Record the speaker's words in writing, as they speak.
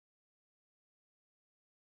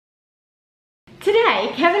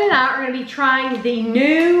Today, Kevin and I are going to be trying the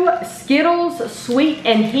new Skittles Sweet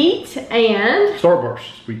and Heat and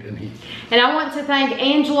Starburst Sweet and Heat. And I want to thank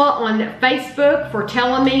Angela on Facebook for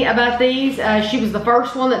telling me about these. She was the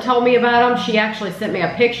first one that told me about them. She actually sent me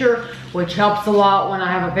a picture, which helps a lot when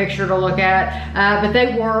I have a picture to look at. But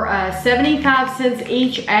they were 75 cents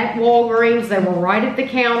each at Walgreens. They were right at the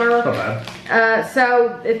counter. Not bad.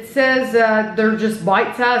 So it says they're just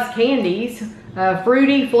bite-sized candies.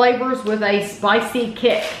 Fruity flavors with a spicy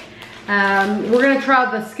kick. We're gonna try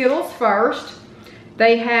the Skittles first.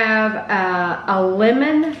 They have a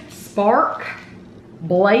lemon spark,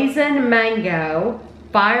 Blazin mango,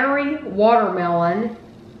 fiery watermelon,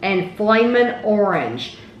 and Flamin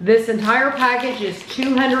orange. This entire package is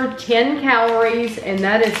 210 calories, and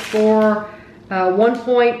that is for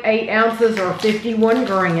 1.8 ounces or 51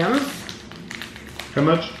 grams. How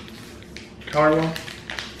much calorie-wise?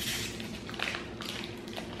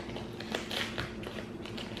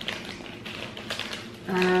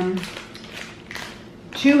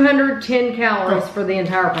 210 calories for the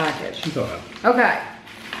entire package. Okay.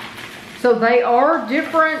 So they are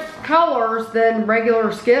different colors than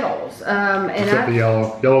regular Skittles. Except the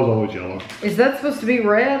yellow. Yellow's always yellow. Is that supposed to be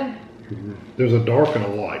red? There's a dark and a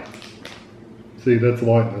light. See, that's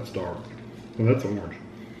light and that's dark. Well, that's orange.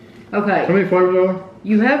 Okay. How many flavors are there?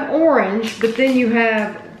 You have orange, but then you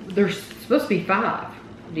have, there's supposed to be 5.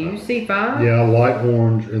 Do you see 5? Yeah, light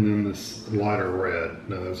orange and then this lighter red.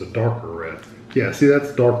 No, there's a darker red. Yeah, see,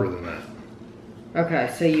 that's darker than that. Okay,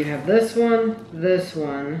 so you have this one, this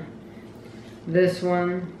one, this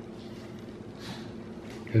one.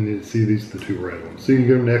 And then see, these are the 2 red ones. So you can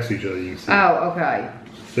go next to each other, you can see. Oh, okay.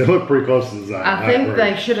 They look pretty close to the design. I think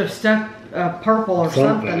they should have stuck purple or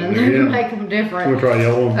something and then make them different. I'm gonna try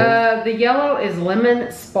yellow one. The yellow is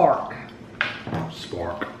lemon spark.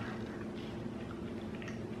 Spark.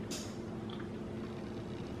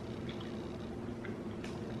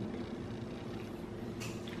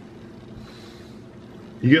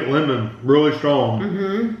 You get lemon really strong,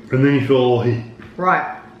 and then you feel a little heat.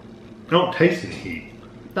 Right. I don't taste any heat.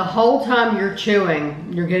 The whole time you're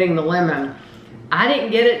chewing, you're getting the lemon. I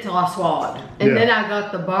didn't get it till I swallowed, and then I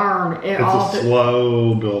got the burn. It's a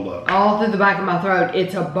slow build up. All through the back of my throat,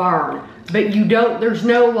 it's a burn. But you don't. There's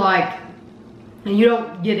no like. You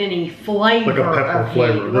don't get any flavor. Like a pepper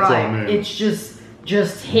flavor. Heat, that's right? all I mean. It's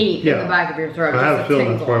just heat in the back of your throat. I have a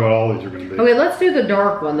feeling that's probably what all these are going to be. Okay, let's do the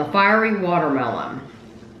dark one, the fiery watermelon.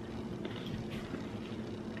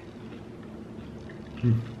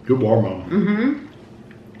 Good watermelon. Mm-hmm.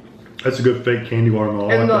 That's a good fake candy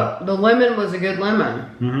watermelon. And the lemon was a good lemon.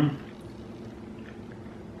 Mm-hmm.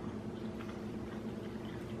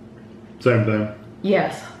 Same thing.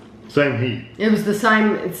 Yes. Same heat. It was the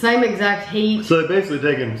same exact heat. So they basically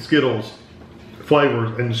taken Skittles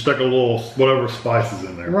flavors and stuck a little whatever spices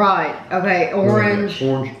in there. Right. Okay. Orange.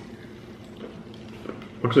 Orange.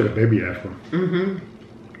 Looks like a baby aspirin. Mm-hmm.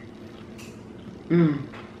 Mm.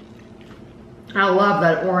 I love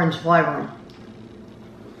that orange flavor.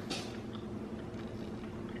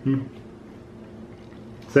 Same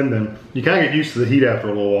thing. You kind of get used to the heat after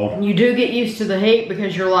a little while. You do get used to the heat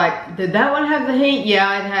because you're like, did that one have the heat?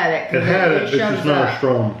 Yeah, it had it. It had it, it's just not as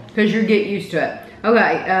strong. Because you get used to it.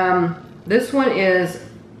 Okay, this one is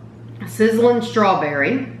sizzling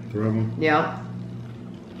strawberry. 3 of them. Yeah.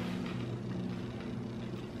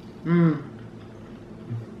 Mmm.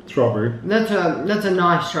 Strawberry. That's a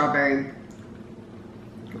nice strawberry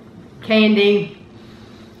candy,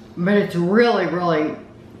 but it's really, really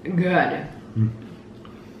good.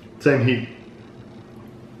 Same heat.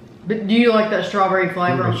 But do you like that strawberry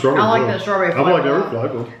flavor? I like that strawberry flavor. I like every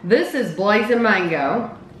flavor. This is Blazin mango.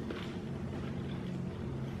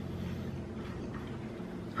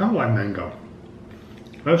 I don't like mango.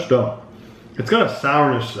 That's dumb. It's got a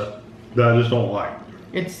sourness that I just don't like.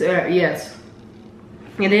 It's yes,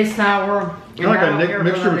 it is sour. It's like a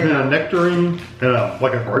mixture between a nectarine and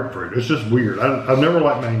like a grapefruit. It's just weird. I've never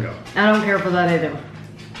liked mango. I don't care for that either.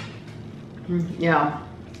 Yeah.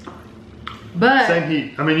 But same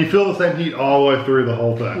heat. I mean, you feel the same heat all the way through the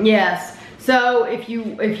whole thing. Yes. So if you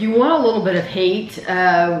want a little bit of heat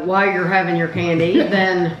while you're having your candy,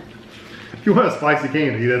 then if you want a spicy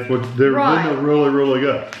candy, that's what they're really, really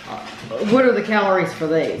good. What are the calories for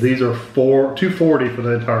these? These are 240 for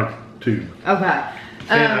the entire tube. Okay.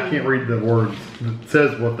 And I can't read the words. It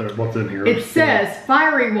says what's in here. It says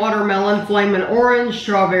fiery watermelon, flamin orange,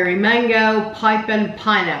 strawberry mango, Pipin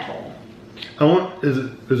pineapple.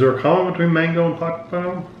 Is there a comma between mango and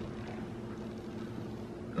pineapple?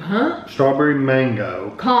 Huh? Strawberry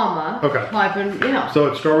mango. Comma. Okay. Pipin, yeah. So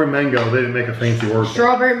it's strawberry mango. They didn't make a fancy word.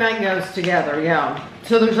 Strawberry mangoes together, yeah.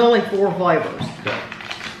 So there's only 4 flavors. Okay.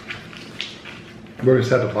 We're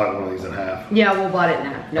just have to bite one of these in half. Yeah, we'll bite it in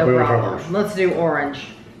half. No problem. Let's do orange.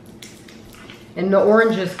 And the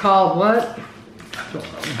orange is called what? I don't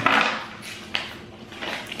know.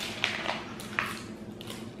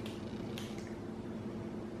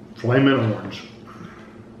 Flamin' orange.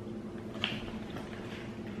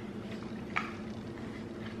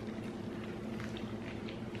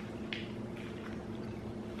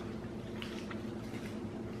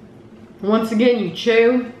 Once again, you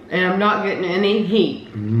chew, and I'm not getting any heat.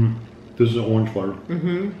 Mm-hmm. This is an orange flavor.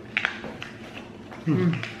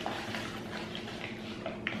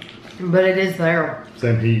 But it is there.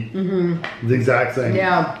 Same heat. The exact same.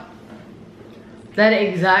 Yeah. That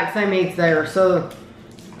exact same heat's there. So,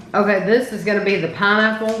 okay, this is going to be the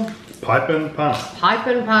pineapple. Pipin' pineapple.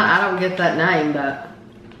 Pipin' I don't get that name, but.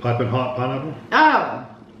 Pipin' hot pineapple? Oh.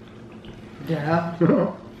 Yeah.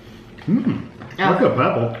 Like a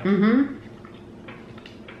pineapple.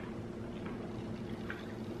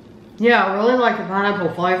 Yeah, I really like the pineapple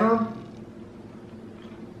flavor.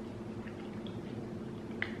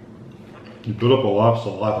 You build up a lot of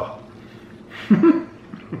saliva.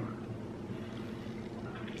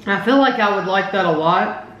 I feel like I would like that a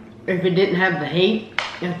lot if it didn't have the heat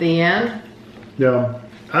at the end. Yeah.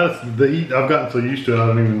 The heat, I've gotten so used to it, I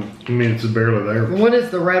don't even, I mean, it's just barely there. What is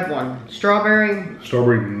the red one? Strawberry?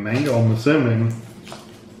 Strawberry mango, I'm assuming.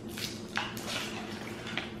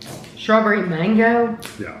 Strawberry mango?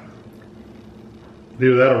 Yeah.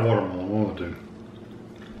 Either that or watermelon, one of the two.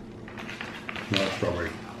 No, strawberry.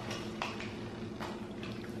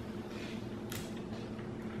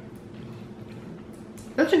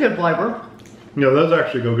 That's a good flavor. Yeah, those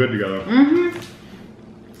actually go good together.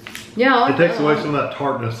 Yeah, I like it takes that away one. some of that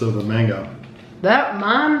tartness of the mango.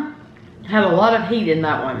 Mine had a lot of heat in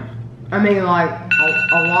that one. I mean, like,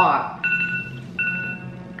 a lot.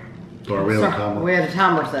 Sorry, we have a timer. We had a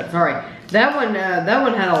timer set, sorry. That one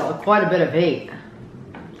had quite a bit of heat.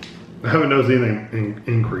 I haven't noticed anything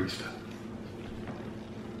increased.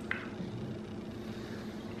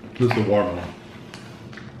 This is the watermelon.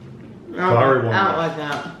 Fiery watermelon. I don't like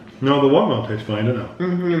that. No, the watermelon tastes fine, doesn't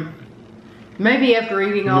it? Maybe after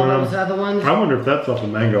eating all those other ones. I wonder if that's off the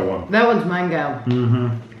mango one. That one's mango.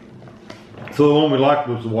 So the one we liked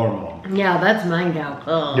was the watermelon. Yeah, that's mango.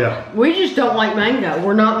 Ugh. Yeah. We just don't like mango.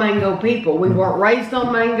 We're not mango people. We weren't raised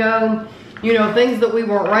on mango. You know, things that we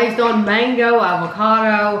weren't raised on, mango,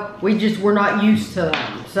 avocado, we're not used to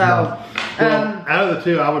them. So, well, out of the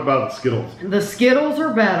two, I would buy the Skittles. The Skittles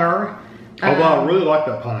are better. Although I really like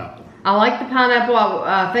that pineapple. I like the pineapple.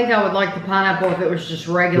 I think I would like the pineapple if it was just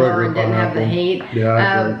regular and didn't have the heat. Yeah,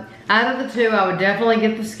 I agree. Out of the two, I would definitely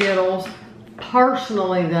get the Skittles.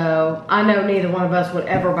 Personally, though, I know neither one of us would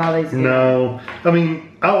ever buy these. No. I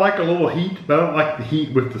mean, I like a little heat, but I don't like the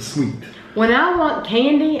heat with the sweet. When I want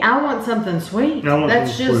candy, I want something sweet.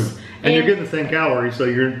 That's just... And you're getting the same calories, so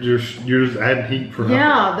you're just adding heat for nothing.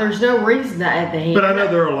 Yeah, there's no reason to add the heat. But I know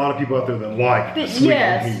there are a lot of people out there that like the sweet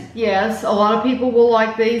and heat. Yes, a lot of people will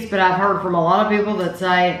like these, but I've heard from a lot of people that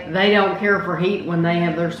say they don't care for heat when they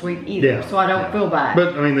have their sweet either. Yeah, so I don't feel bad.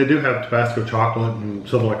 But I mean, they do have Tabasco chocolate and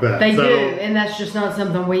stuff like that. They do, and that's just not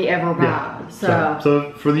something we ever buy. Yeah.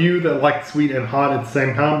 So for you that like sweet and hot at the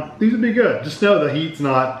same time, these would be good. Just know the heat's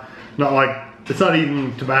not like. It's not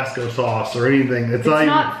even Tabasco sauce or anything. It's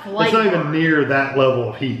not even near that level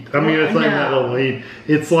of heat. I mean, it's not even that level of heat.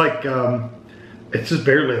 It's like, it's just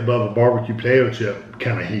barely above a barbecue potato chip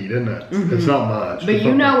kind of heat, isn't it? It's not much. But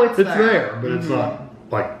you know it's there. It's there, but it's not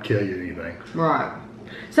like kill you or anything. Right.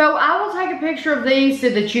 So I will take a picture of these so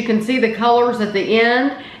that you can see the colors at the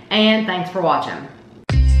end. And thanks for watching.